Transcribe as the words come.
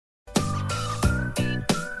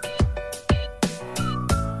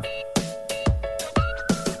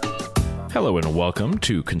Hello and welcome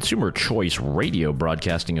to Consumer Choice Radio,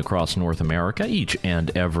 broadcasting across North America each and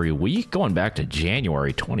every week, going back to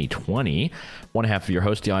January 2020. One half of your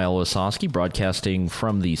host, Yael Wasowski, broadcasting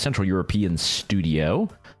from the Central European studio.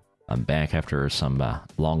 I'm back after some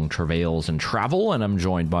long travails and travel, and I'm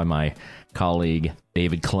joined by my colleague,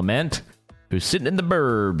 David Clement, who's sitting in the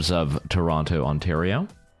burbs of Toronto, Ontario.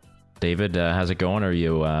 David, how's it going? Are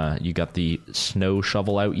you got the snow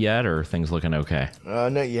shovel out yet, or are things looking okay?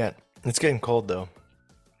 Not yet. It's getting cold, though.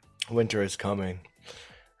 Winter is coming.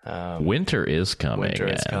 Winter is coming.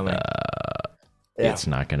 It's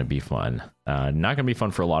not going to be fun. Not going to be fun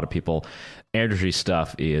for a lot of people. Energy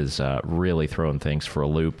stuff is really throwing things for a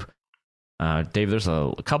loop. Dave, there's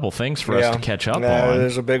a couple things for us to catch up on.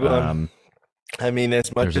 There's a big one. I mean,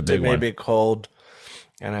 as much as it may be cold,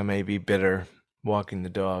 and I may be bitter walking the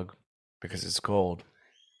dog because it's cold,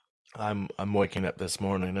 I'm waking up this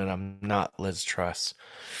morning and I'm not Liz Truss.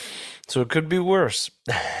 So it could be worse.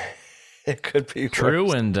 It could be true.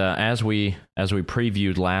 Worse. And as we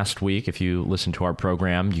previewed last week, if you listen to our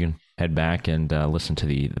program, you can head back and listen to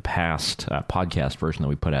the past podcast version that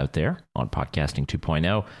we put out there on Podcasting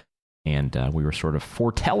 2.0. And we were sort of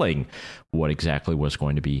foretelling what exactly was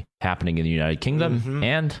going to be happening in the United Kingdom,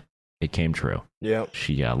 and it came true. Yeah,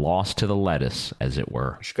 she lost to the lettuce, as it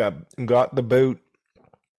were. She got the boot.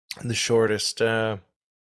 The shortest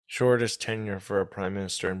tenure for a prime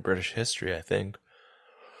minister in British history, I think.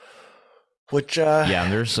 Which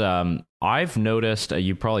and there's I've noticed,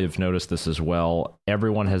 you probably have noticed this as well.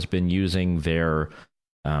 Everyone has been using their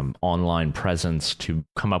online presence to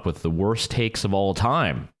come up with the worst takes of all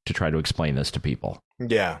time to try to explain this to people.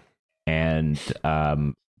 Yeah, and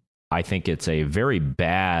I think it's a very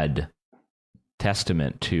bad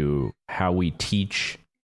testament to how we teach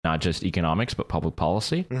not just economics, but public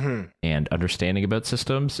policy and understanding about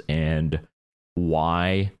systems, and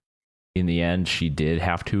why, in the end, she did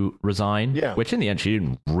have to resign. Yeah. Which, in the end, she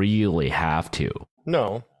didn't really have to.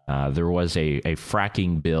 No. There was a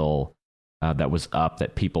fracking bill that was up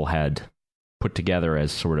that people had put together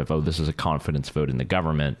as sort of, this is a confidence vote in the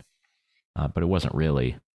government. But it wasn't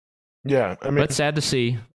really. Yeah. I mean, but sad to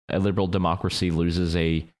see a liberal democracy loses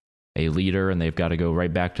a leader, and they've got to go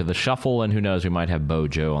right back to the shuffle, and who knows, we might have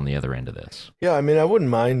Bojo on the other end of this. Yeah, I mean, I wouldn't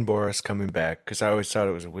mind Boris coming back, because I always thought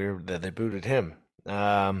it was weird that they booted him.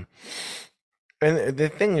 And the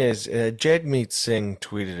thing is, Jagmeet Singh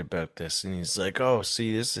tweeted about this, and he's like, oh,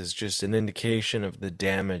 see, this is just an indication of the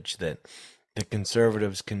damage that the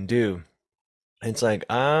Conservatives can do. And it's like,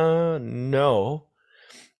 no.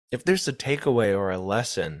 If there's a takeaway or a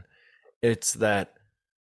lesson, it's that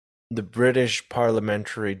the British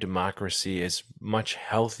parliamentary democracy is much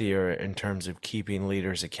healthier in terms of keeping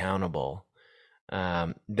leaders accountable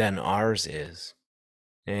than ours is.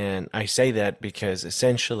 And I say that because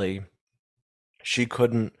essentially she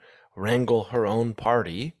couldn't wrangle her own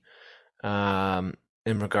party in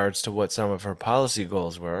regards to what some of her policy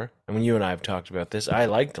goals were. I mean, you and I have talked about this. I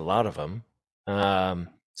liked a lot of them.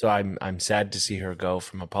 So I'm sad to see her go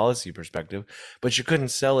from a policy perspective, but she couldn't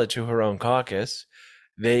sell it to her own caucus.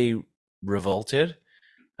 They revolted,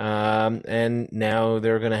 and now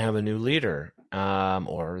they're going to have a new leader,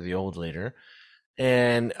 or the old leader.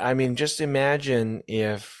 And I mean, just imagine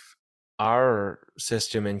if our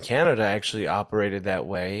system in Canada actually operated that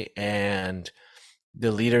way, and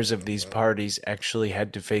the leaders of these parties actually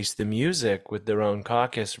had to face the music with their own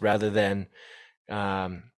caucus rather than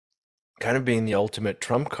kind of being the ultimate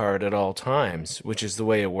trump card at all times, which is the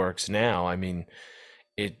way it works now. I mean,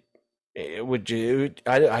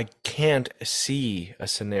 I can't see a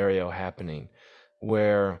scenario happening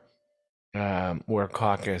where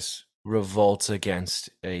caucus revolts against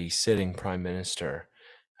a sitting prime minister.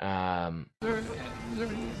 What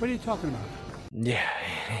are you talking about? Yeah.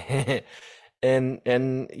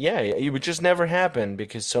 and yeah, it would just never happen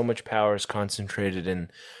because so much power is concentrated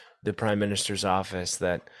in the prime minister's office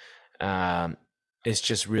that it's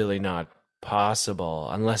just really not possible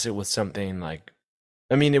unless it was something like,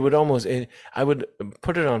 I mean, it would almost, I would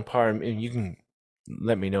put it on par, and you can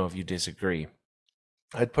let me know if you disagree.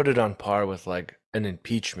 I'd put it on par with like an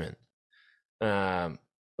impeachment. Like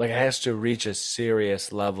it has to reach a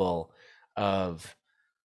serious level of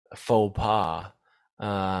faux pas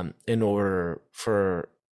in order for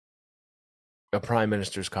a prime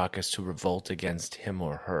minister's caucus to revolt against him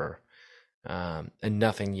or her. And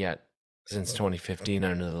nothing yet since 2015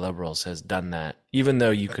 under the Liberals has done that, even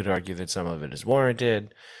though you could argue that some of it is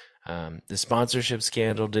warranted. The sponsorship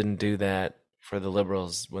scandal didn't do that for the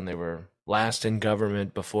Liberals when they were last in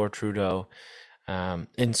government before Trudeau.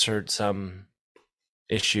 Insert some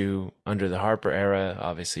issue under the Harper era,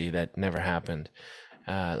 obviously that never happened.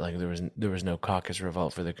 Like there was no caucus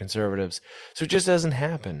revolt for the Conservatives, so it just doesn't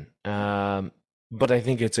happen. But I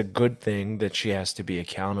think it's a good thing that she has to be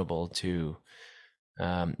accountable to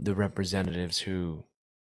the representatives who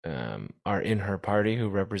are in her party, who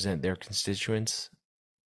represent their constituents.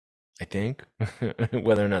 I think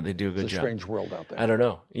whether or not they do a good It's a job. strange world out there. I don't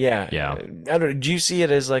know. Yeah. Yeah. I don't. Do you see it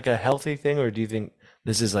as like a healthy thing, or do you think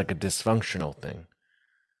this is like a dysfunctional thing?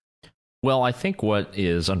 Well, I think what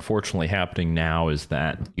is unfortunately happening now is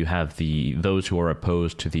that you have those who are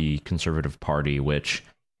opposed to the Conservative Party, which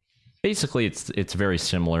basically it's very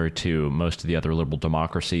similar to most of the other liberal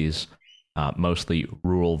democracies, mostly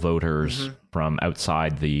rural voters from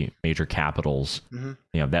outside the major capitals. You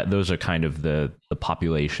know, those are kind of the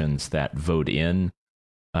populations that vote in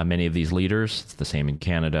many of these leaders. It's the same in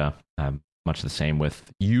Canada, much the same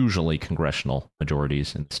with usually congressional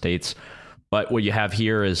majorities in the States. But what you have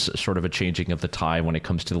here is sort of a changing of the tide when it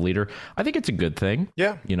comes to the leader. I think it's a good thing.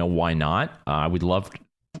 Yeah. You know, why not? I would love,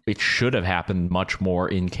 it should have happened much more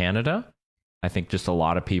in Canada. I think just a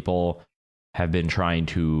lot of people have been trying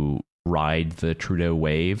to ride the Trudeau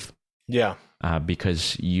wave. Yeah.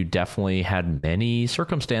 Because you definitely had many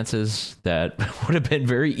circumstances that would have been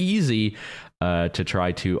very easy to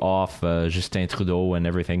try to off Justin Trudeau and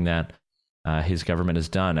everything that his government has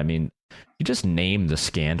done. I mean, you just name the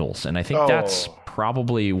scandals, and I think that's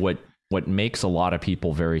probably what makes a lot of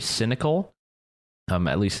people very cynical,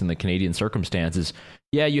 at least in the Canadian circumstances.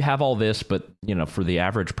 Yeah, you have all this, but you know, for the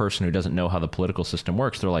average person who doesn't know how the political system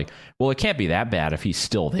works, they're like, well, it can't be that bad if he's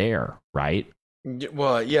still there, right?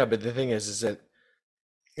 Well, yeah, but the thing is that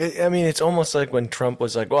I mean, it's almost like when Trump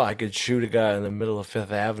was like, "Well, I could shoot a guy in the middle of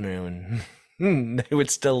Fifth Avenue and they would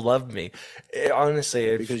still love me."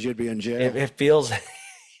 Honestly, because you'd be in jail. it feels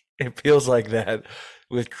it feels like that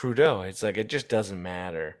with Trudeau. It's like it just doesn't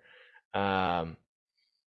matter. I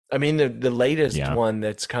mean, the latest one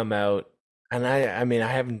that's come out, and I mean,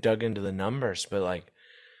 I haven't dug into the numbers, but like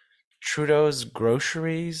Trudeau's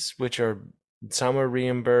groceries, which are some are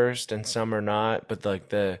reimbursed and some are not, but like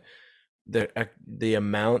the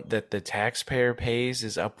amount that the taxpayer pays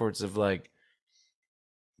is upwards of like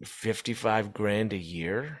 55 grand a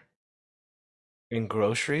year in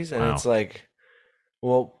groceries. And it's like,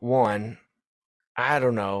 well, one, I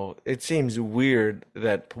don't know. It seems weird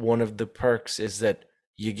that one of the perks is that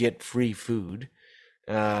you get free food.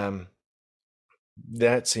 That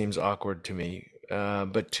seems awkward to me.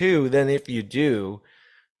 But two, then if you do,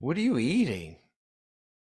 what are you eating?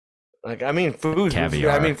 Like, I mean, food. Caviar.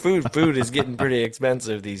 I mean, food is getting pretty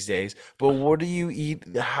expensive these days. But what do you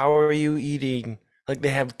eat? How are you eating? Like, they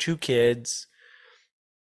have 2 kids.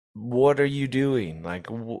 What are you doing? Like,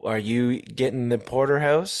 are you getting the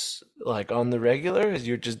porterhouse like on the regular? Is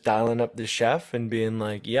you're just dialing up the chef and being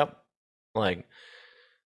like, "Yep, like,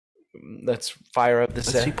 let's fire up the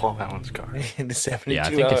Let's see Paul Allen's car." the 72 Yeah, I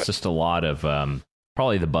think hour. it's just a lot of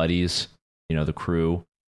probably the buddies, you know, the crew.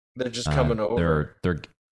 They're just coming over.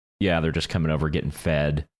 They're just coming over, getting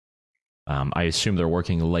fed. I assume they're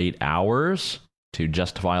working late hours to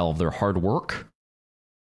justify all of their hard work.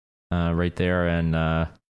 Right there and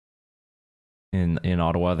in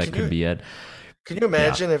Ottawa, that could be it. Can you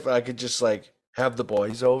imagine if I could just like have the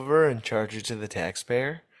boys over and charge it to the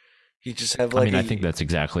taxpayer? You just have like. I think that's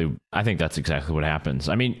exactly what happens.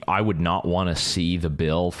 I mean, I would not want to see the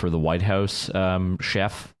bill for the White House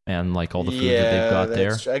chef and like all the food that they've got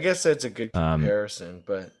there. I guess that's a good comparison,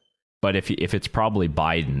 but if it's probably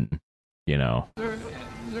Biden, you know,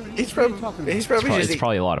 he's probably it's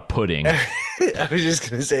probably a lot of pudding. I was just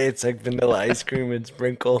gonna say it's like vanilla ice cream and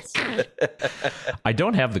sprinkles. I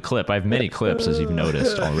don't have the clip. I have many clips, as you've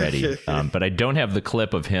noticed already, but I don't have the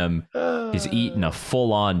clip of him. He's eating a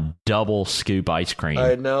full-on double scoop ice cream.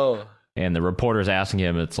 I know. And the reporter's asking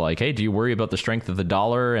him, it's like, "Hey, do you worry about the strength of the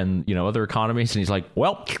dollar and other economies?" And he's like,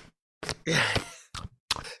 "Well, I'm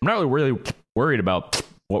not really worried about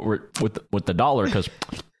what we're with the dollar because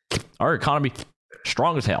our economy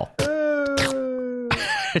strong as hell."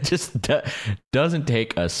 It just doesn't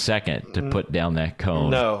take a second to put down that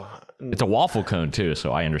cone. No. It's a waffle cone too,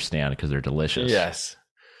 so I understand because they're delicious. Yes.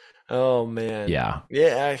 Oh man. Yeah.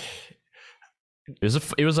 Yeah.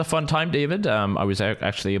 It was a fun time, David. I was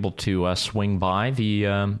actually able to swing by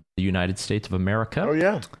the United States of America. Oh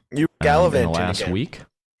yeah. You were gallivanting in the last again. week.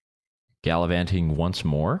 Gallivanting once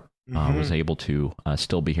more. I was able to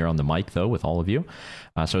still be here on the mic though with all of you.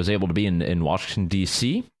 So I was able to be in Washington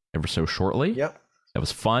D.C. ever so shortly. Yep. That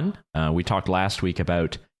was fun. We talked last week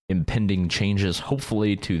about impending changes,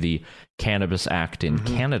 hopefully, to the Cannabis Act in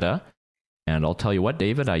Canada. And I'll tell you what,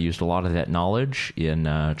 David, I used a lot of that knowledge in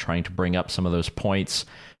trying to bring up some of those points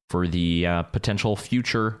for the potential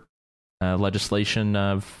future legislation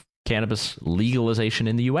of cannabis legalization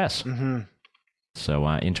in the U.S. Mm-hmm. So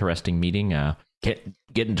interesting meeting. Can't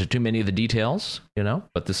get into too many of the details,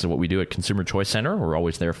 but this is what we do at Consumer Choice Center. We're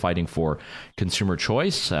always there fighting for consumer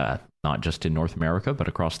choice, not just in North America, but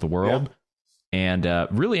across the world. Yeah.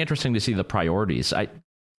 And really interesting to see the priorities.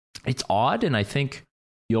 It's odd, and I think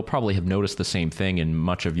you'll probably have noticed the same thing in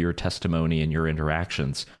much of your testimony and your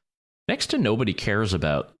interactions. Next to nobody cares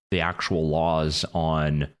about the actual laws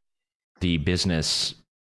on the business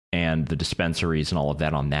and the dispensaries and all of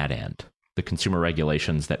that on that end. The consumer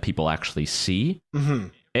regulations that people actually see. Mm-hmm.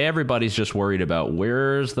 Everybody's just worried about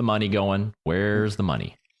where's the money going? Where's the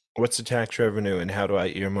money? What's the tax revenue and how do I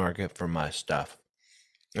earmark it for my stuff?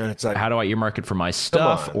 And it's like, how do I earmark it for my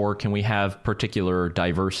stuff? Or can we have particular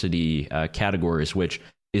diversity categories, which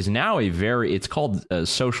is now it's called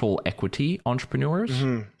social equity entrepreneurs.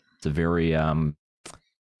 Mm-hmm. It's a very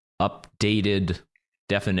updated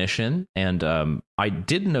definition. And I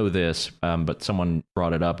didn't know this, but someone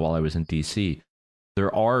brought it up while I was in DC.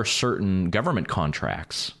 There are certain government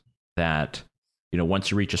contracts that,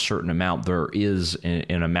 once you reach a certain amount, there is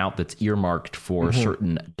an amount that's earmarked for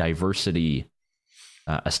certain diversity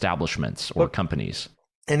establishments or companies.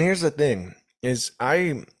 And here's the thing is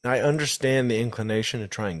I understand the inclination to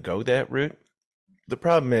try and go that route. The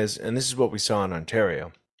problem is, and this is what we saw in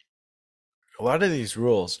Ontario, a lot of these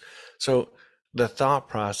rules. So the thought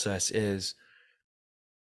process is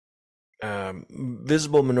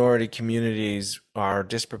visible minority communities are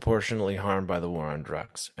disproportionately harmed by the war on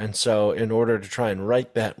drugs. And so in order to try and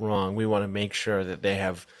right that wrong, we want to make sure that they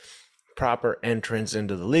have proper entrance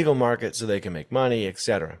into the legal market so they can make money,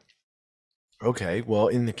 etc. Okay, well,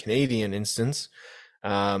 in the Canadian instance,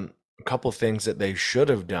 a couple things that they should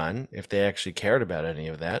have done if they actually cared about any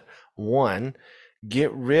of that. One,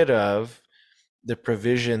 get rid of the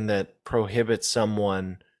provision that prohibits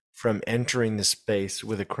someone from entering the space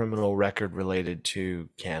with a criminal record related to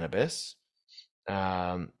cannabis.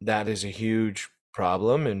 That is a huge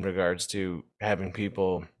problem in regards to having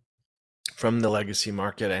people from the legacy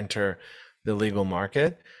market enter the legal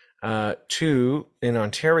market. Two, in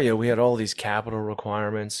Ontario, we had all these capital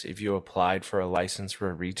requirements. If you applied for a license for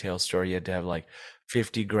a retail store, you had to have like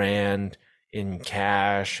 50 grand in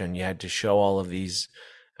cash, and you had to show all of these,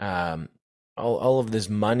 all of this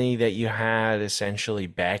money that you had essentially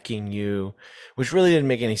backing you, which really didn't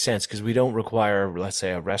make any sense because we don't require, let's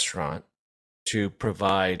say, a restaurant to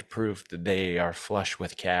provide proof that they are flush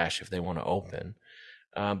with cash if they want to open.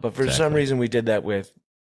 But for some reason, we did that with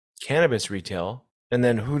cannabis retail. And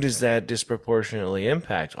then who does that disproportionately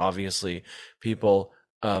impact? Obviously, people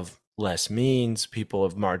of less means, people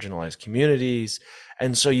of marginalized communities.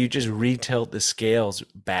 And so you just retilt the scales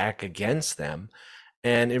back against them.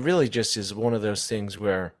 And it really just is one of those things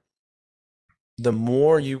where the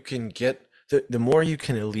more you can get, the more you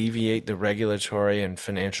can alleviate the regulatory and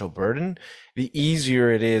financial burden, the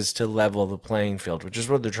easier it is to level the playing field, which is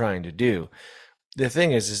what they're trying to do. The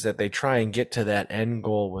thing is that they try and get to that end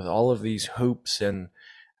goal with all of these hoops and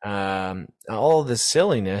all of the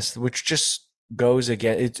silliness, which just goes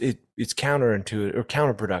against it's counterintuitive or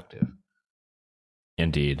counterproductive.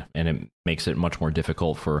 Indeed. And it makes it much more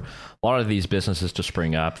difficult for a lot of these businesses to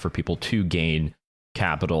spring up, for people to gain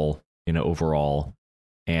capital, overall.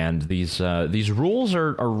 And these rules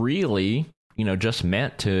are really, just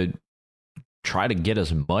meant to try to get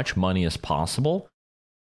as much money as possible.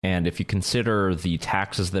 And if you consider the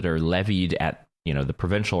taxes that are levied at, the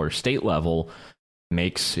provincial or state level,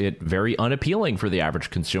 makes it very unappealing for the average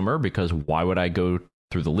consumer, because why would I go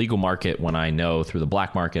through the legal market when I know through the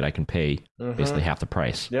black market I can pay basically half the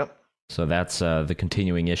price? Yep. So that's the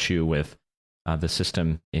continuing issue with the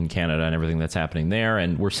system in Canada and everything that's happening there.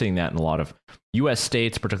 And we're seeing that in a lot of U.S.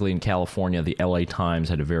 states, particularly in California. The LA Times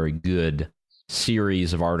had a very good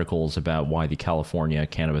series of articles about why the California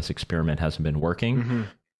cannabis experiment hasn't been working.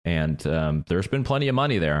 And there's been plenty of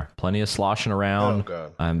money there, plenty of sloshing around.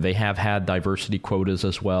 Oh, God. They have had diversity quotas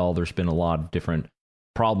as well. There's been a lot of different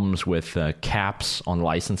problems with caps on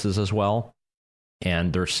licenses as well.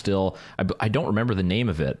 And there's still, I don't remember the name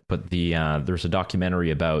of it, but there's a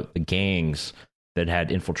documentary about the gangs that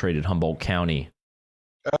had infiltrated Humboldt County.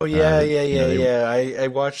 Oh, yeah. I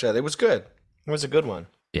watched that. It was good. It was a good one.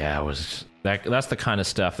 Yeah, it was. That's the kind of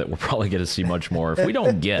stuff that we're probably going to see much more if we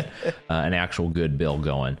don't get an actual good bill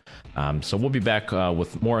going. So we'll be back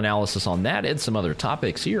with more analysis on that and some other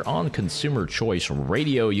topics here on Consumer Choice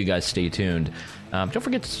Radio. You guys stay tuned. Don't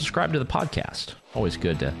forget to subscribe to the podcast. Always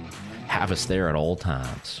good to have us there at all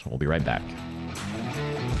times. We'll be right back.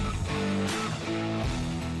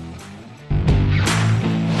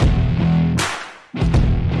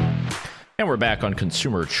 And we're back on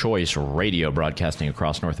Consumer Choice Radio, broadcasting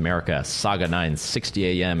across North America, Saga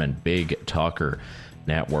 960 AM and Big Talker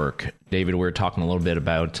Network. David, we're talking a little bit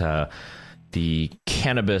about the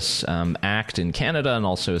Cannabis Act in Canada and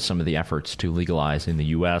also some of the efforts to legalize in the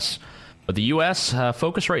U.S. But the U.S.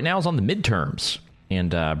 Focus right now is on the midterms, and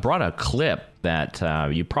brought a clip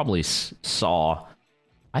that you probably saw.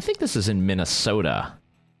 I think this is in Minnesota.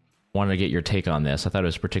 Wanted to get your take on this. I thought it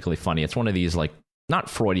was particularly funny. It's one of these, like, not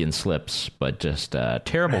Freudian slips, but just a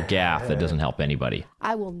terrible gaffe that doesn't help anybody.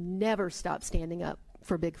 I will never stop standing up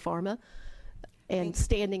for Big Pharma and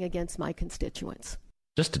standing against my constituents.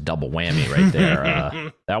 Just a double whammy right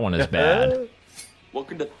there. That one is bad.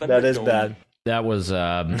 That is bad. That was,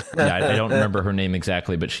 I don't remember her name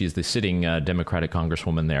exactly, but she's the sitting Democratic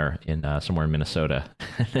congresswoman there in somewhere in Minnesota.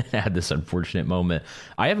 Had this unfortunate moment.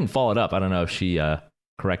 I haven't followed up. I don't know if she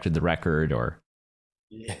corrected the record or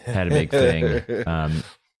had a big thing.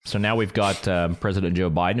 So now we've got President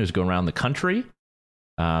Joe Biden, who's going around the country.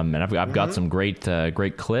 And I've got some great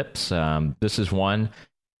clips. This is one.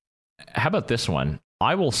 How about this one?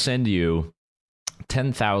 I will send you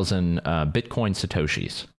 10,000 Bitcoin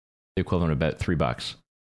Satoshis, the equivalent of about $3,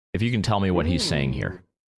 if you can tell me what he's saying here.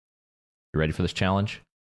 You ready for this challenge?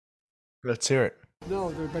 Let's hear it.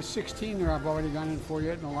 No, there's about 16 there I've already gone in for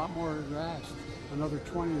yet, and a lot more have asked. Another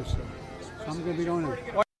 20 or so. So I'm going to be doing it.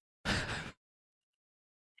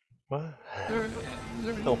 What? What are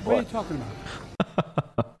you talking about?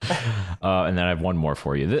 And then I have one more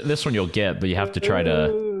for you. This one you'll get, but you have to try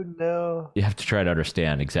to. No. You have to try to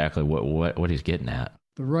understand exactly what he's getting at.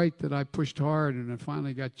 The right that I pushed hard and it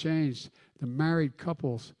finally got changed. The married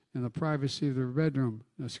couples in the privacy of their bedroom.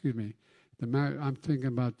 Excuse me. I'm thinking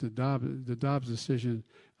about the Dobbs decision.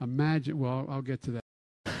 Imagine. Well, I'll get to that.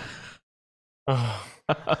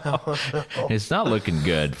 It's not looking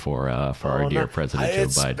good for our dear President Joe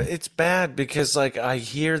Biden. It's bad because, like, I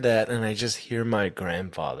hear that and I just hear my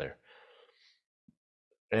grandfather,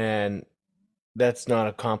 and that's not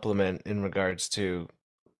a compliment in regards to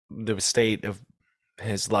the state of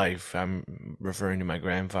his life. I'm referring to my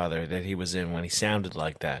grandfather that he was in when he sounded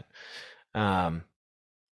like that.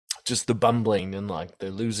 Just the bumbling and, like,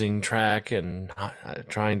 the losing track and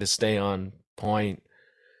trying to stay on point.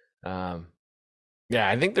 Yeah,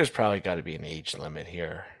 I think there's probably got to be an age limit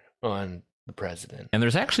here on the president. And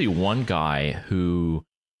there's actually one guy who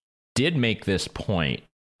did make this point.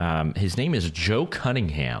 His name is Joe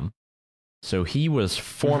Cunningham. So he was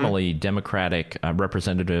formerly Democratic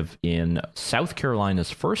representative in South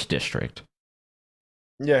Carolina's 1st District.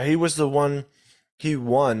 Yeah, he was the one. He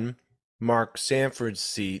won Mark Sanford's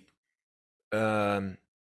seat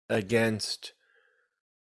against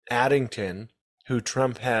Addington, who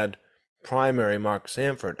Trump had primary Mark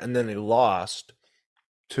Sanford, and then he lost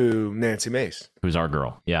to Nancy Mace, who's our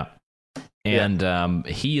girl. Yeah. And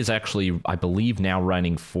he is actually, I believe, now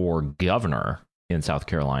running for governor in South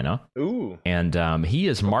Carolina. Ooh. And he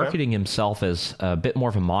is marketing himself as a bit more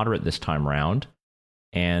of a moderate this time around.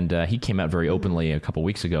 And he came out very openly a couple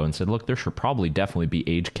weeks ago and said, look, there should probably definitely be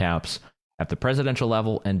age caps at the presidential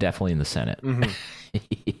level and definitely in the Senate.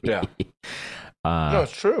 Yeah. No,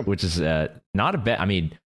 it's true. Which is not a bad. I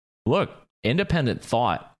mean, look, independent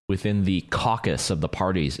thought within the caucus of the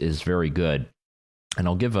parties is very good. And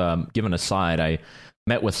I'll give an aside. I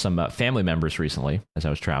met with some family members recently as I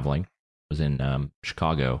was traveling. I was in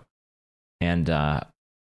Chicago. And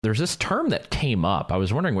there's this term that came up. I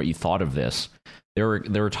was wondering what you thought of this. They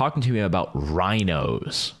were talking to me about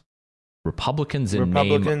rhinos. Republicans in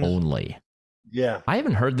name only. Yeah. I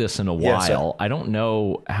haven't heard this in a while. I don't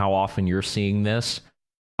know how often you're seeing this.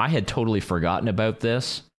 I had totally forgotten about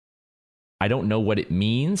this. I don't know what it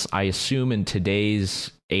means. I assume in today's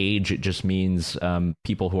age, it just means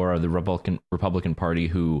people who are the Republican Party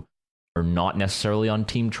who are not necessarily on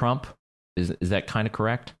Team Trump. Is that kind of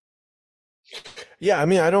correct? Yeah, I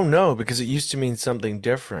mean, I don't know, because it used to mean something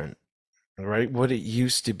different, right? What it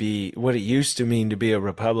used to mean to be a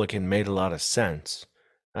Republican made a lot of sense.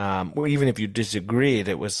 Well, even if you disagreed,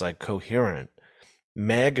 it was like coherent.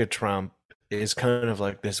 MAGA Trump is kind of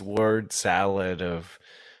like this word salad of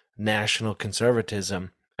national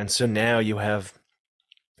conservatism. And so now you have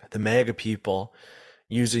the MAGA people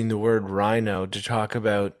using the word rhino to talk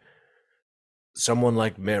about someone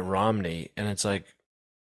like Mitt Romney. And it's like,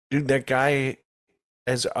 dude, that guy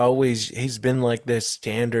has always, he's been like this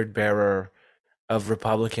standard bearer of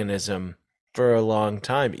Republicanism for a long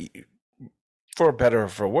time, for better or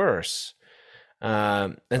for worse.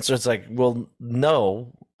 And so it's like, well,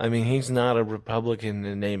 no, I mean, he's not a Republican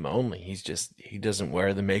in name only. He doesn't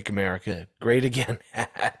wear the Make America Great Again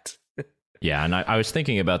hat. Yeah, and I was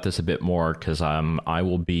thinking about this a bit more because I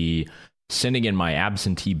will be sending in my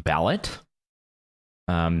absentee ballot,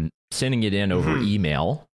 sending it in over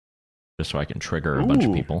email, just so I can trigger a bunch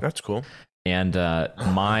of people. That's cool. And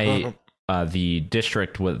my the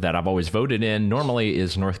district that I've always voted in normally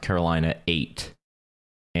is North Carolina 8.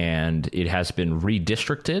 And it has been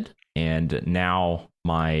redistricted. And now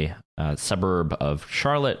my suburb of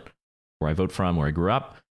Charlotte, where I vote from, where I grew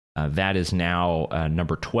up, that is now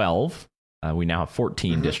number 12. We now have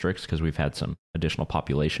 14 districts because we've had some additional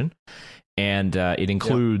population. And it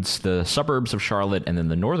includes the suburbs of Charlotte and then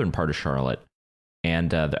the northern part of Charlotte.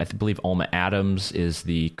 And I believe Alma Adams is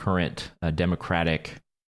the current Democratic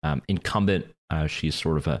incumbent. She's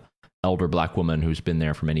sort of a elder black woman who's been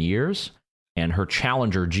there for many years. And her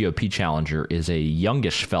challenger, GOP challenger, is a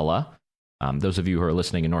youngish fella. Those of you who are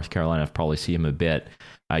listening in North Carolina have probably seen him a bit.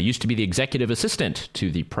 Used to be the executive assistant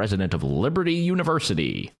to the president of Liberty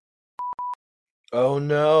University. Oh,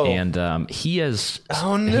 no. And he has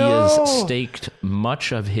staked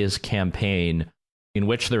much of his campaign, in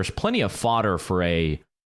which there's plenty of fodder for a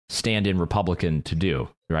stand-in Republican to do,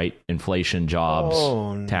 right? Inflation,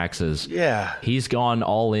 jobs, taxes. Yeah. He's gone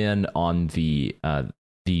all in on the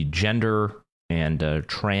gender and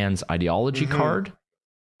trans ideology card,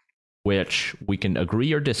 which we can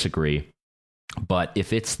agree or disagree. But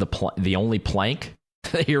if it's the only plank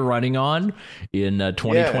that you're running on in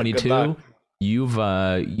 2022, you've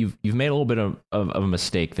made a little bit of a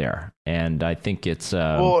mistake there, and I think it's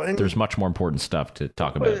there's much more important stuff to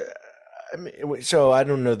talk about. I mean, so I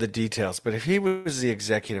don't know the details, but if he was the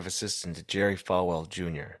executive assistant to Jerry Falwell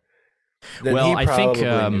Jr., then well, he I think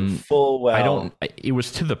knew full well. I don't. It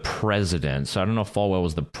was to the president, so I don't know if Falwell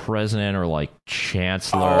was the president or like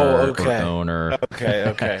chancellor or owner.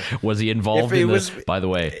 Okay. Was he involved in this? By the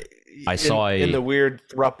way, I saw in the weird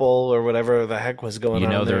thruple or whatever the heck was going on. You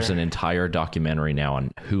know, there's there. an entire documentary now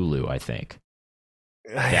on Hulu, I think.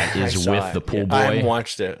 That is with the pool boy. I haven't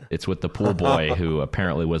watched it. It's with the pool boy who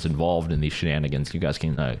apparently was involved in these shenanigans. You guys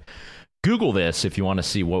can Google this if you want to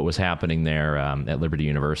see what was happening there at Liberty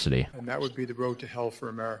University. And that would be the road to hell for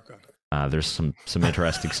America. There's some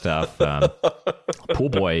interesting stuff. Pool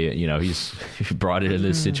boy, you know, he brought it in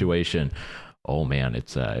this situation. Oh man,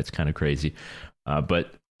 it's kind of crazy.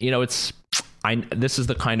 But you know, this is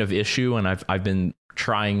the kind of issue, and I've been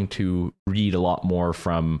trying to read a lot more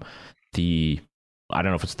from I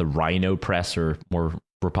don't know if it's the Rhino Press or more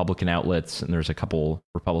Republican outlets, and there's a couple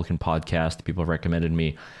Republican podcasts that people have recommended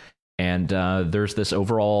me. And there's this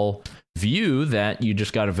overall view that you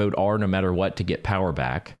just got to vote R no matter what to get power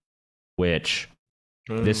back, which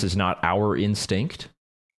this is not our instinct,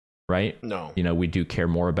 right? No. You know, we do care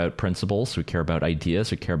more about principles. We care about ideas.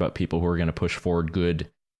 We care about people who are going to push forward good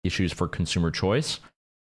issues for consumer choice.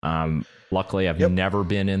 Luckily, I've never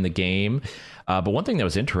been in the game. But one thing that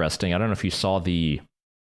was interesting, I don't know if you saw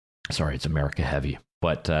sorry, it's America heavy,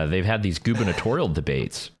 but they've had these gubernatorial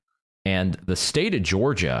debates. And the state of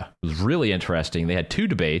Georgia was really interesting. They had two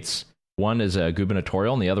debates. One is a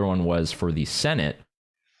gubernatorial, and the other one was for the Senate.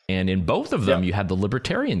 And in both of them, you had the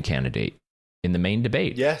Libertarian candidate in the main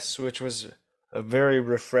debate. Yes, which was a very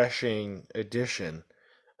refreshing addition,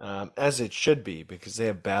 as it should be, because they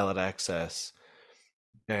have ballot access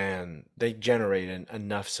and they generate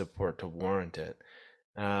enough support to warrant it.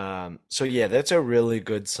 So yeah, that's a really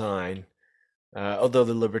good sign. Although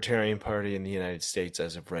the Libertarian Party in the United States,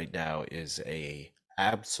 as of right now, is a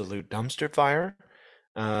absolute dumpster fire,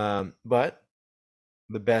 but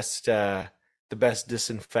the best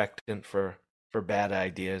disinfectant for bad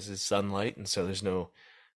ideas is sunlight, and so there's no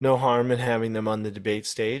harm in having them on the debate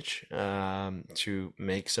stage to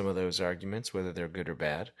make some of those arguments, whether they're good or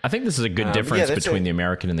bad. I think this is a good difference between the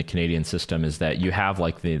American and the Canadian system, is that you have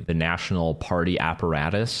like the national party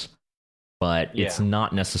apparatus, but it's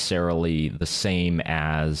not necessarily the same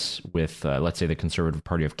as with, let's say, the Conservative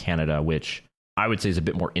Party of Canada, which I would say is a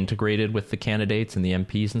bit more integrated with the candidates and the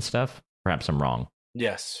MPs and stuff. Perhaps I'm wrong.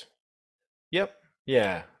 Yes. Yep.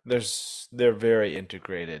 Yeah. They're very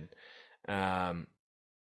integrated. And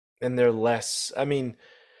they're less, I mean,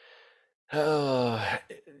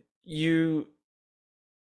 you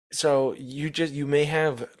may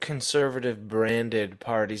have conservative branded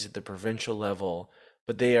parties at the provincial level,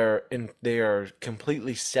 but they are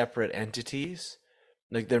completely separate entities.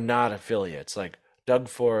 Like, they're not affiliates. Like, Doug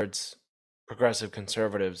Ford's Progressive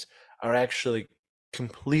Conservatives are actually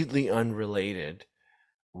completely unrelated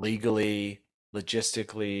legally,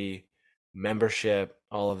 logistically, membership,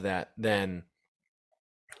 all of that, than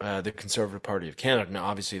the Conservative Party of Canada. Now,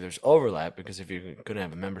 obviously, there's overlap, because if you're going to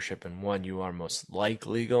have a membership in one, you are most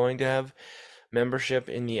likely going to have membership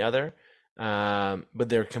in the other. But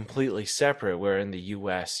they're completely separate, where in the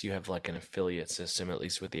US you have like an affiliate system, at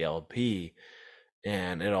least with the LP,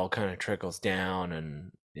 and it all kind of trickles down,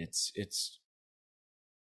 and it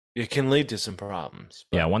can lead to some problems.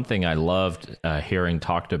 Yeah, one thing I loved hearing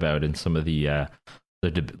talked about in some of the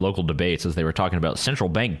local debates is they were talking about central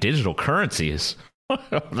bank digital currencies.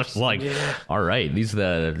 Just like, all right, these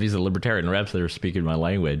are the libertarian reps that are speaking my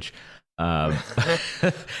language. I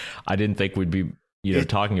didn't think we'd be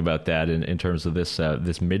talking about that in terms of this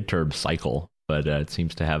midterm cycle, but it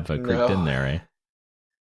seems to have creeped in there, eh?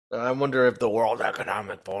 I wonder if the World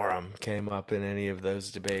Economic Forum came up in any of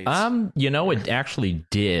those debates. It actually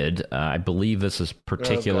did. I believe this is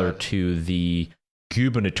particular to the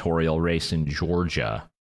gubernatorial race in Georgia.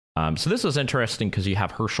 So this was interesting because you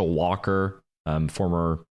have Herschel Walker,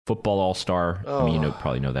 former football all-star. I mean, you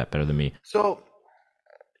probably know that better than me. So,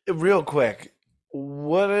 real quick,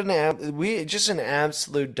 an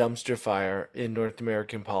absolute dumpster fire in North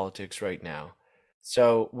American politics right now.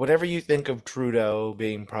 So whatever you think of Trudeau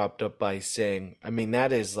being propped up by Singh, I mean,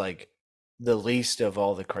 that is like the least of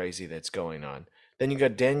all the crazy that's going on. Then you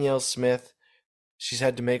got Danielle Smith. She's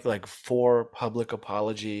had to make like 4 public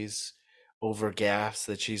apologies over gaffes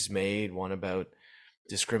that she's made. One about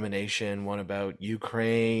discrimination, one about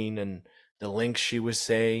Ukraine and the links she was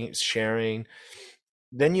sharing.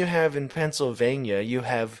 Then you have in Pennsylvania, you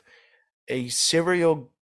have a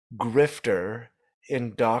serial grifter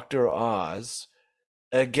in Dr. Oz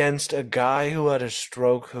against a guy who had a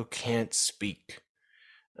stroke who can't speak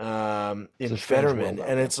in Fetterman.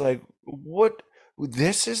 And it's like, what?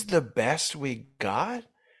 This is the best we got?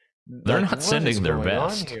 They're not sending their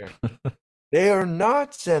best. They are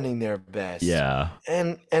not sending their best. Yeah.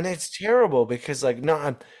 And it's terrible because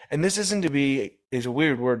and this isn't to be, is a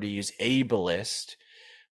weird word to use, ableist.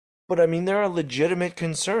 But I mean, there are legitimate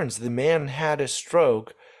concerns. The man had a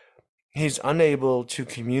stroke. He's unable to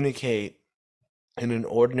communicate in an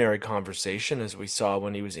ordinary conversation, as we saw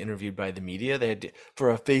when he was interviewed by the media. They had to,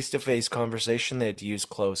 for a face-to-face conversation, they had to use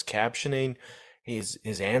closed captioning. His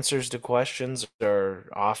answers to questions are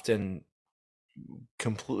often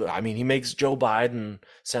complete. I mean, he makes Joe Biden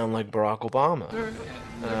sound like Barack Obama.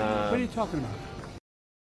 What are you talking about?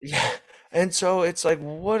 Yeah. And so it's like,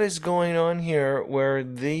 what is going on here where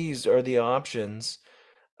these are the options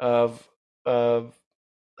of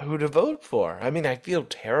who to vote for? I mean, I feel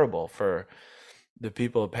terrible for the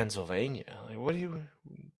people of Pennsylvania. Like,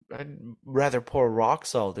 I'd rather pour rock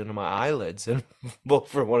salt into my eyelids than vote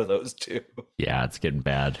for one of those two. Yeah, it's getting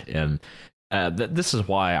bad. And this is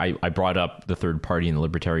why I brought up the third party and the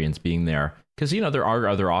libertarians being there. Because, there are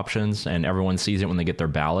other options, and everyone sees it when they get their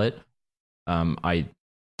ballot. I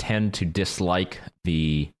tend to dislike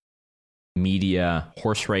the media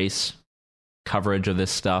horse race coverage of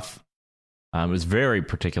this stuff. It was very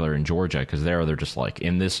particular in Georgia, because they're just like,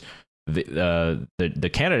 in this, the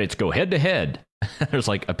candidates go head to head. There's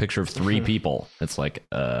like a picture of 3 people. It's like,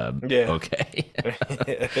 okay.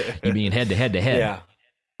 You mean head to head to head? Yeah.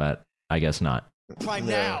 But I guess not. Right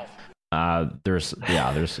now. There's a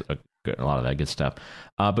lot of that good stuff.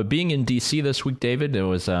 But being in DC this week, David, it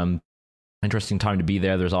was interesting time to be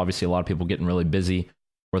there. There's obviously a lot of people getting really busy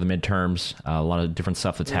for the midterms. A lot of different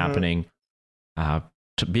stuff that's happening.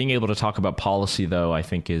 Being able to talk about policy, though, I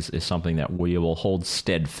think is something that we will hold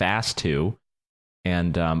steadfast to.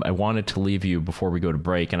 And I wanted to leave you before we go to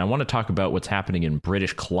break, and I want to talk about what's happening in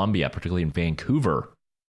British Columbia, particularly in Vancouver,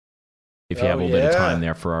 if you have a little bit of time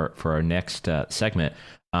there for our next segment.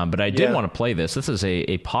 But I did want to play this. This is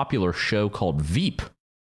a popular show called Veep,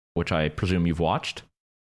 which I presume you've watched.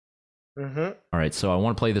 Mm-hmm. All right, so I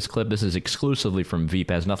want to play this clip. This is exclusively from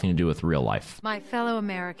Veep. It has nothing to do with real life. My fellow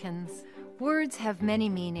Americans, words have many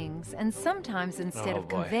meanings, and sometimes instead of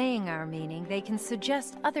conveying our meaning, they can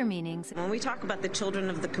suggest other meanings. When we talk about the children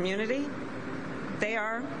of the community, they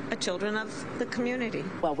are children of the community.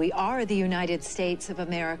 Well, we are the United States of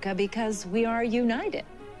America because we are united.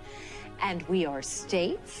 And we are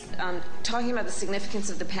states. Talking about the significance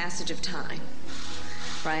of the passage of time,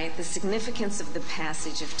 right? The significance of the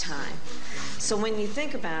passage of time. So when you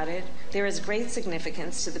think about it, there is great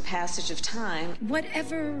significance to the passage of time.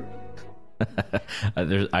 Whatever...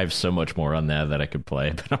 I have so much more on that I could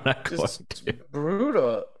play, but I'm not going to.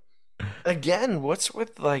 Brutal. Again, what's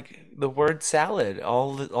with the word salad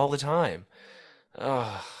all the time?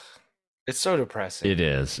 It's so depressing. It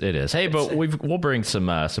is. Hey, but we'll bring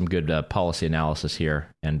some good policy analysis here,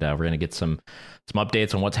 and we're going to get some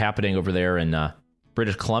updates on what's happening over there in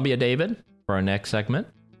British Columbia, David, for our next segment.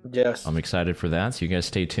 Yes. I'm excited for that, so you guys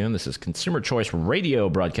stay tuned. This is Consumer Choice Radio,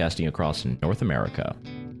 broadcasting across North America.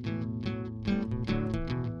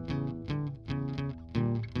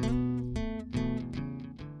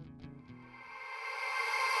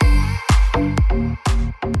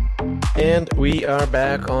 And we are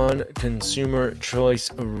back on Consumer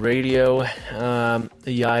Choice Radio.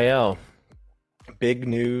 Yael, big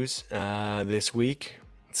news this week.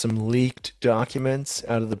 Some leaked documents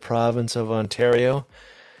out of the province of Ontario.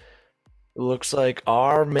 It looks like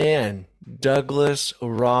our man, Douglas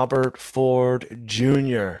Robert Ford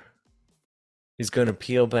Jr., is going to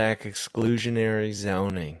peel back exclusionary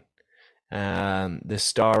zoning. The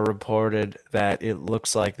Star reported that it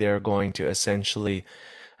looks like they're going to essentially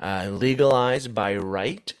legalize by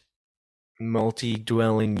right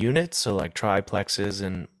multi-dwelling units, so like triplexes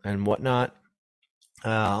and whatnot,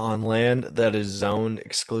 on land that is zoned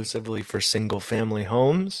exclusively for single-family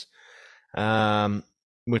homes,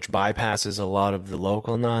 which bypasses a lot of the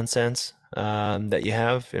local nonsense that you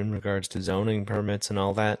have in regards to zoning permits and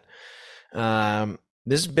all that.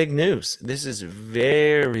 This is big news. This is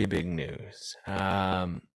very big news.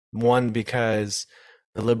 One, because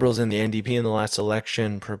the Liberals and the NDP in the last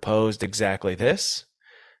election proposed exactly this.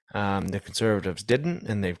 The Conservatives didn't,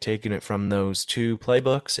 and they've taken it from those two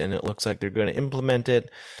playbooks, and it looks like they're going to implement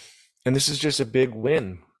it. And this is just a big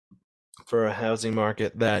win for a housing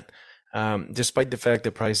market that, despite the fact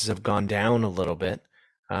that prices have gone down a little bit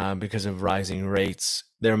because of rising rates,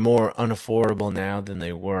 they're more unaffordable now than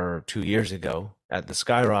they were 2 years ago at the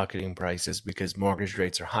skyrocketing prices because mortgage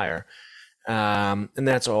rates are higher. And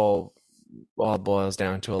that's all boils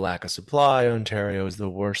down to a lack of supply. Ontario is the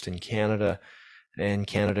worst in Canada, and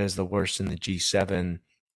Canada is the worst in the G7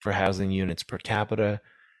 for housing units per capita.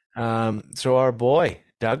 So our boy,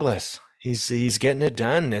 Douglas, he's getting it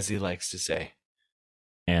done, as he likes to say.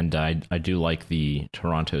 And I do like the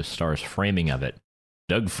Toronto Star's framing of it.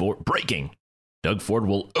 Doug Ford, breaking. Doug Ford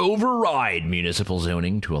will override municipal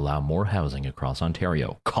zoning to allow more housing across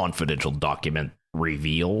Ontario. Confidential document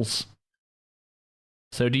reveals.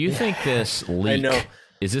 So do you think this leak,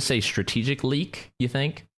 is this a strategic leak, you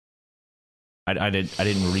think? I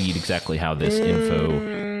didn't read exactly how this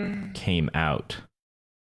info came out.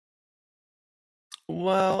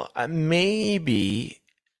 Well, maybe,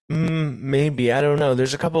 I don't know.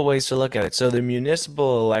 There's a couple ways to look at it. So the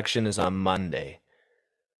municipal election is on Monday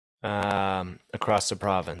across the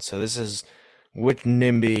province. So this is, which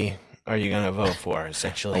NIMBY are you going to vote for,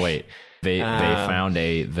 essentially? Oh, wait. They found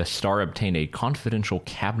the Star obtained a confidential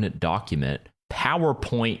cabinet document,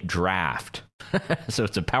 PowerPoint draft. So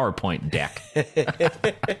it's a PowerPoint deck.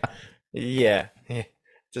 Yeah,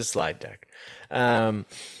 it's a slide deck. I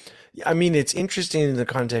mean, it's interesting in the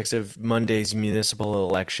context of Monday's municipal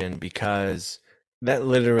election because that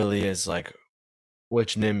literally is like,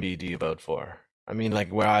 which NIMBY do you vote for? I mean, like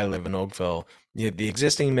where I live in Oakville, you have the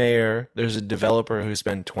existing mayor, there's a developer who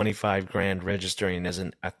spent $25,000 registering as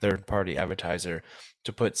a third-party advertiser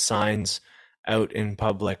to put signs out in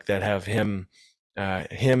public that have him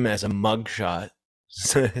as a mugshot,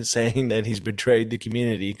 saying that he's betrayed the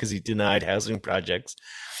community because he denied housing projects.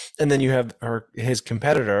 And then you have his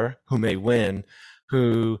competitor, who may win,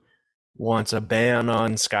 who wants a ban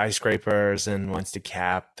on skyscrapers and wants to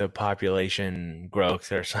cap the population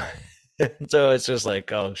growth or something. So it's just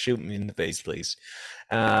like, oh, shoot me in the face, please.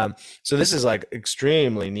 So this is like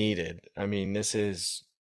extremely needed. I mean, this is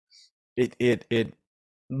it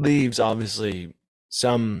leaves obviously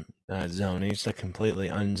some zoning, it's not completely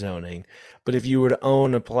unzoning. But if you were to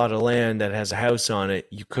own a plot of land that has a house on it,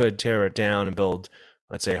 you could tear it down and build,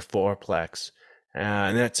 let's say, a fourplex.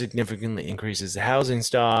 And that significantly increases the housing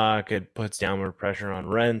stock. It puts downward pressure on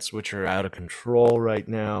rents, which are out of control right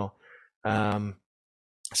now.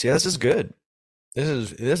 So yeah, this is good.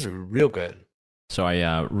 This is real good. So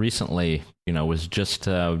I recently, was just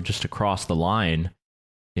across the line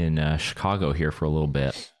in Chicago here for a little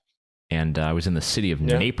bit, and I was in the city of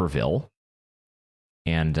Naperville,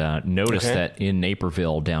 and noticed that in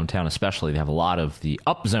Naperville downtown, especially, they have a lot of the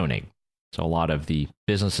upzoning. So a lot of the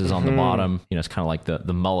businesses on the bottom, it's kind of like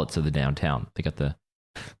the mullets of the downtown. They got the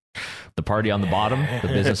party on the bottom, the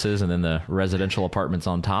businesses, and then the residential apartments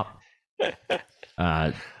on top.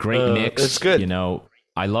 Great mix. It's good.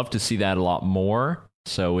 I love to see that a lot more.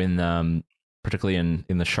 So particularly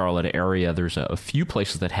in the Charlotte area, there's a few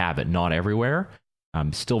places that have it, not everywhere.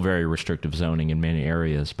 Still very restrictive zoning in many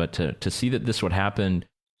areas, but to see that this would happen,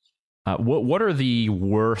 what are the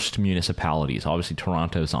worst municipalities? Obviously,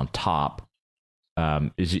 Toronto's on top.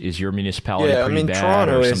 Is your municipality pretty bad,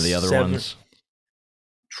 Toronto or some of the other ones?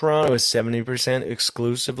 Toronto is 70%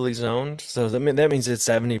 exclusively zoned, so that means that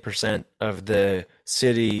 70% of the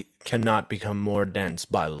city cannot become more dense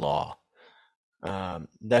by law.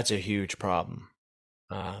 That's a huge problem.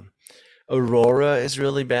 Aurora is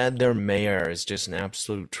really bad. Their mayor is just an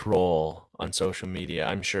absolute troll on social media.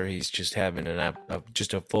 I'm sure he's just having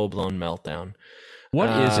just a full-blown meltdown. What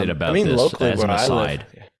is it about this, locally as an where I aside,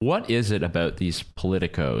 live, what is it about these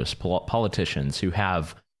politicians who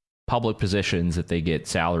have public positions that they get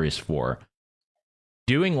salaries for,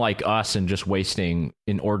 doing like us and just wasting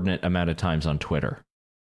inordinate amount of times on Twitter?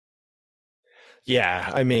 Yeah,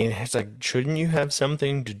 I mean, it's like, shouldn't you have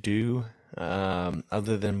something to do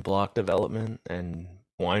other than block development and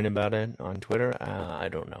whine about it on Twitter? I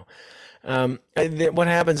don't know. What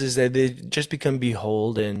happens is that they just become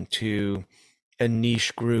beholden to a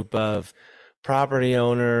niche group of property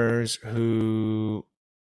owners who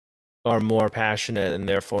are more passionate and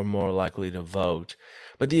therefore more likely to vote.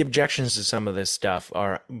 But the objections to some of this stuff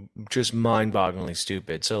are just mind-bogglingly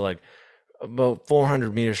stupid. So like about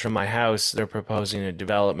 400 meters from my house, they're proposing a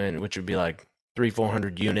development which would be like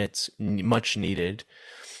 400 units, much needed.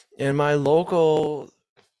 And my local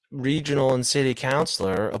regional and city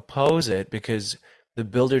councilor oppose it because the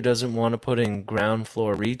builder doesn't want to put in ground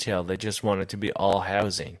floor retail. They just want it to be all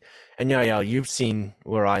housing. And yeah, you've seen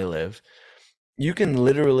where I live. You can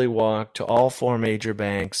literally walk to all 4 major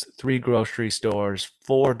banks, 3 grocery stores,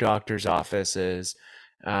 4 doctor's offices,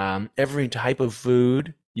 every type of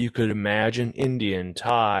food you could imagine, Indian,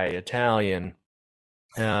 Thai, Italian,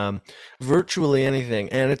 virtually anything.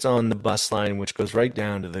 And it's on the bus line, which goes right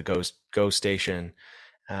down to the GO station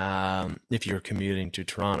if you're commuting to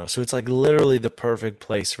Toronto. So it's like literally the perfect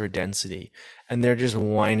place for density. And they're just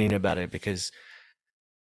whining about it because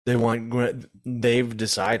they've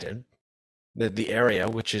decided that the area,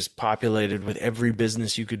 which is populated with every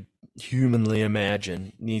business you could humanly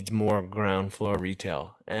imagine, needs more ground floor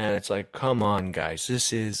retail. And it's like, come on, guys,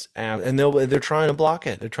 this is, and they're trying to block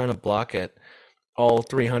it. They're trying to block it, all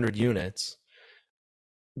 300 units,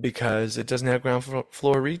 because it doesn't have ground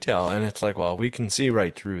floor retail. And it's like, well, we can see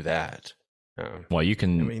right through that. Well, you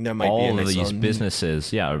can, I mean, that might all be of these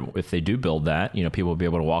businesses, yeah, if they do build that, people will be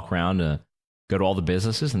able to walk around, go to all the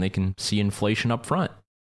businesses, and they can see inflation up front.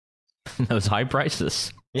 Those high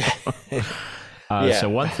prices. Yeah. So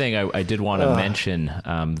one thing I did want to mention,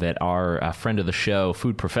 that our friend of the show,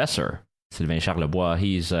 food professor, Sylvain Charlebois,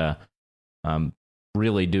 he's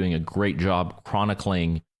really doing a great job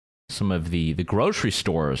chronicling some of the grocery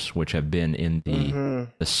stores which have been in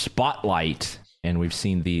the spotlight. And we've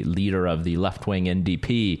seen the leader of the left-wing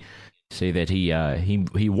NDP say that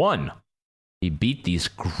he won. He beat these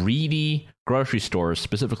greedy grocery stores,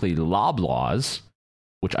 specifically Loblaws,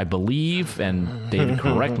 which I believe, and David,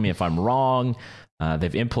 correct me if I'm wrong,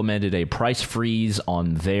 they've implemented a price freeze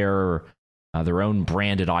on their own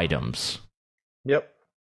branded items. Yep.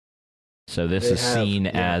 So this is seen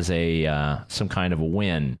as some kind of a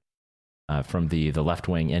win from the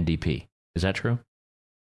left-wing NDP. Is that true?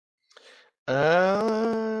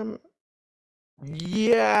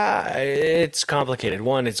 Yeah, it's complicated.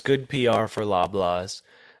 One, it's good PR for Loblaws,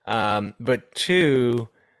 but two,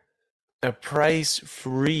 a price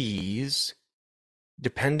freeze,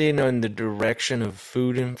 depending on the direction of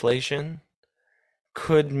food inflation,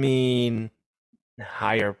 could mean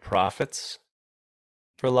higher profits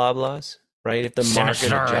for Loblaws, right? If the market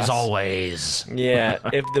adjusts, as always. Yeah,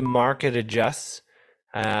 if the market adjusts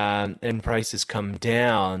and prices come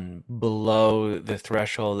down below the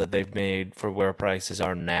threshold that they've made for where prices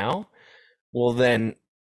are now, well, then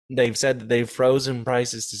they've said that they've frozen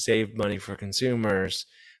prices to save money for consumers.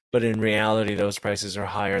 But in reality, those prices are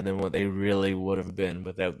higher than what they really would have been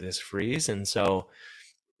without this freeze. And so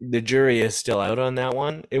the jury is still out on that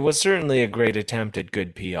one. It was certainly a great attempt at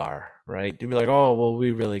good PR, right? To be like, oh, well,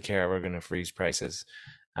 we really care. We're going to freeze prices.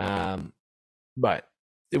 But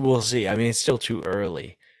we'll see. I mean, it's still too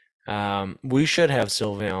early. We should have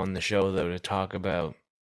Sylvain on the show, though, to talk about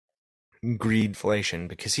greedflation,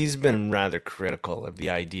 because he's been rather critical of the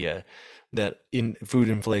idea that food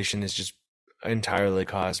inflation is just entirely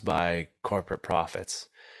caused by corporate profits,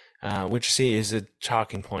 which is a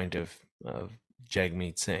talking point of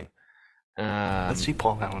Jagmeet Singh. Let's see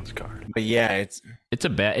Paul Allen's card. But yeah, it's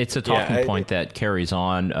a talking point that carries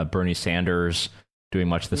on. Bernie Sanders doing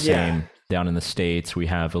much the same down in the States. We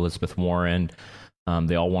have Elizabeth Warren.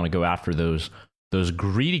 They all want to go after those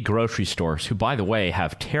greedy grocery stores, who, by the way,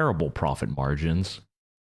 have terrible profit margins.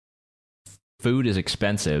 Food is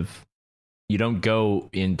expensive. You don't go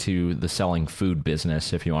into the selling food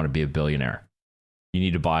business if you want to be a billionaire. You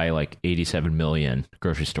need to buy like 87 million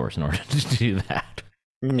grocery stores in order to do that.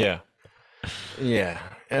 Yeah.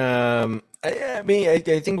 I mean, I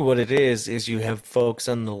think what it is you have folks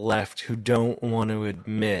on the left who don't want to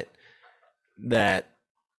admit that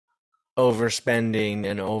overspending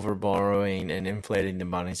and overborrowing and inflating the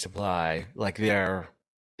money supply, like their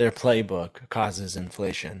playbook, causes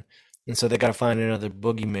inflation. And so they got to find another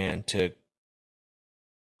boogeyman to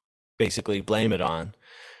basically blame it on.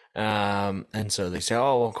 And so they say,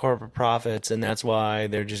 oh, well, corporate profits, and that's why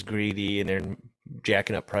they're just greedy and they're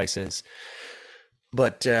jacking up prices.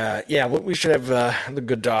 But yeah, we should have the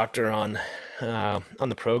good doctor on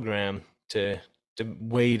the program to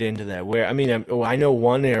wade into that. Where I know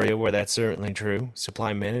one area where that's certainly true: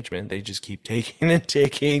 supply management. They just keep taking and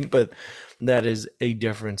taking, but that is a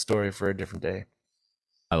different story for a different day.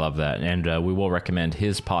 I love that, and we will recommend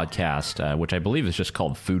his podcast, which I believe is just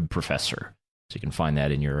called Food Professor. So you can find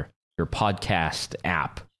that in your podcast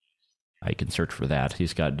app. You can search for that.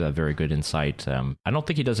 He's got very good insight. I don't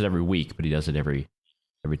think he does it every week, but he does it every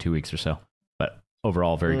 2 weeks or so. But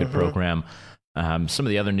overall, very good program. Some of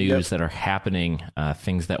the other news that are happening,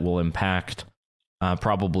 things that will impact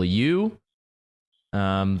probably you.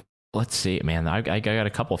 Let's see, man. I got a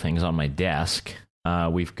couple things on my desk.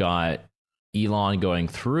 We've got Elon going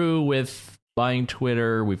through with buying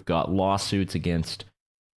Twitter. We've got lawsuits against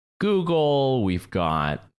Google. We've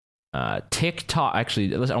got TikTok.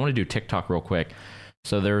 Actually, I want to do TikTok real quick.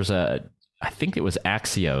 So there's I think it was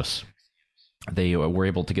Axios. They were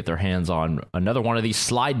able to get their hands on another one of these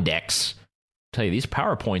slide decks. Tell you, these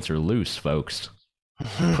PowerPoints are loose, folks.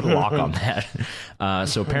 Put a lock on that.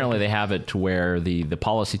 So apparently they have it to where the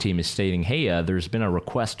policy team is stating, hey, there's been a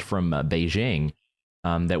request from Beijing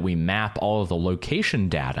that we map all of the location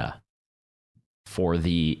data for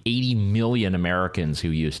the 80 million Americans who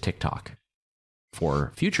use TikTok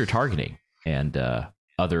for future targeting and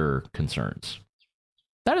other concerns.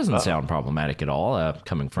 That doesn't sound problematic at all,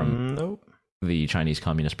 coming from the Chinese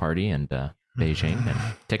Communist Party and Beijing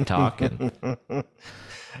and TikTok. And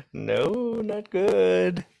no, not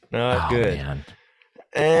good. Not good. Man.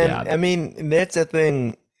 And Yeah. I mean, that's the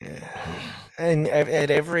thing. And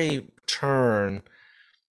at every turn,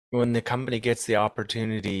 when the company gets the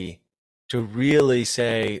opportunity to really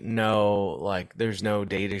say no, like there's no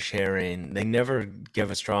data sharing, they never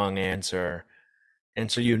give a strong answer.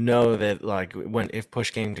 And so you know that like if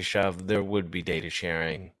push came to shove, there would be data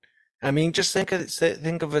sharing. I mean, just think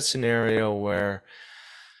of a scenario where,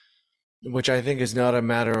 which I think is not a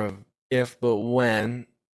matter of if, but when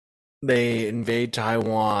they invade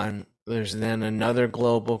Taiwan, there's then another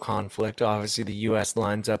global conflict. Obviously, the U.S.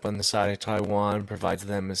 lines up on the side of Taiwan, provides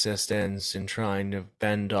them assistance in trying to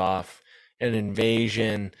fend off an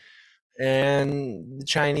invasion. And the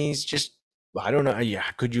Chinese just, I don't know. Yeah,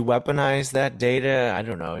 could you weaponize that data? I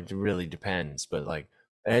don't know. It really depends. But like,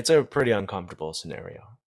 it's a pretty uncomfortable scenario.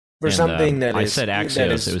 For And, something that I is, said that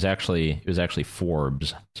Axios. is- It was actually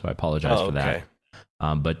Forbes. So I apologize for that.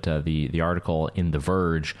 But the article in The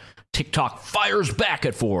Verge, TikTok fires back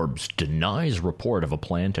at Forbes, denies report of a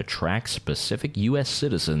plan to track specific U.S.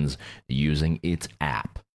 citizens using its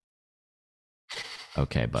app.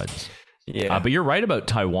 Okay, buds. Yeah. But you're right about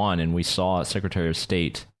Taiwan, and we saw Secretary of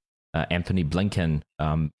State Anthony Blinken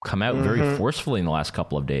come out very forcefully in the last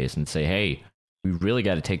couple of days and say, hey, we really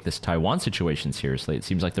got to take this Taiwan situation seriously. It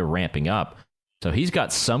seems like they're ramping up. So he's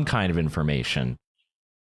got some kind of information,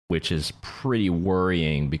 which is pretty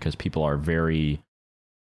worrying because people are very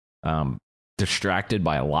distracted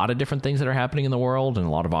by a lot of different things that are happening in the world and a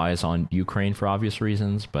lot of eyes on Ukraine for obvious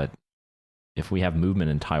reasons. But if we have movement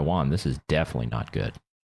in Taiwan, this is definitely not good.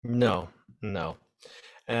 No.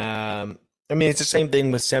 I mean, it's the same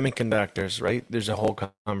thing with semiconductors, right? There's a whole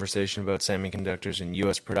conversation about semiconductors and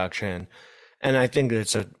U.S. production. And I think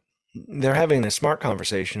they're having a smart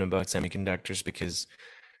conversation about semiconductors because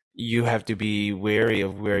you have to be wary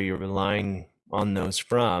of where you're relying on those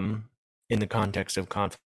from in the context of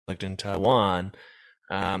conflict in Taiwan.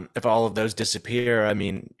 If all of those disappear, I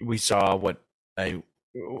mean, we saw what a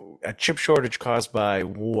chip shortage caused by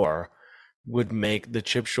war would make the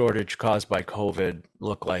chip shortage caused by COVID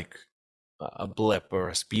look like a blip or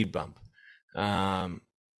a speed bump.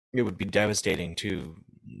 It would be devastating to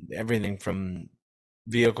everything from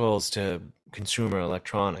vehicles to consumer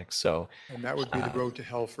electronics. So, And that would be the road to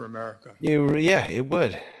hell for America. yeah, it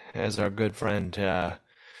would. As our good friend,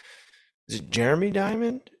 is it Jeremy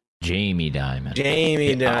Diamond? Jamie Dimon.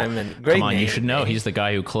 Jamie Diamond. Great Come on, name. you should know. He's the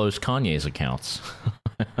guy who closed Kanye's accounts.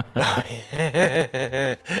 Oh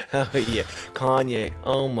yeah, Kanye.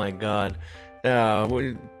 Oh my God.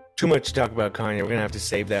 Too much to talk about Kanye. We're gonna have to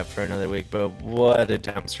save that for another week. But what a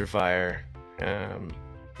dumpster fire!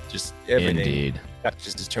 Just everything. Indeed. That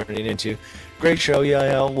just is turning into great show.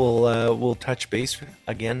 Yael. We'll touch base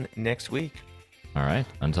again next week. All right.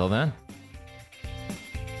 Until then.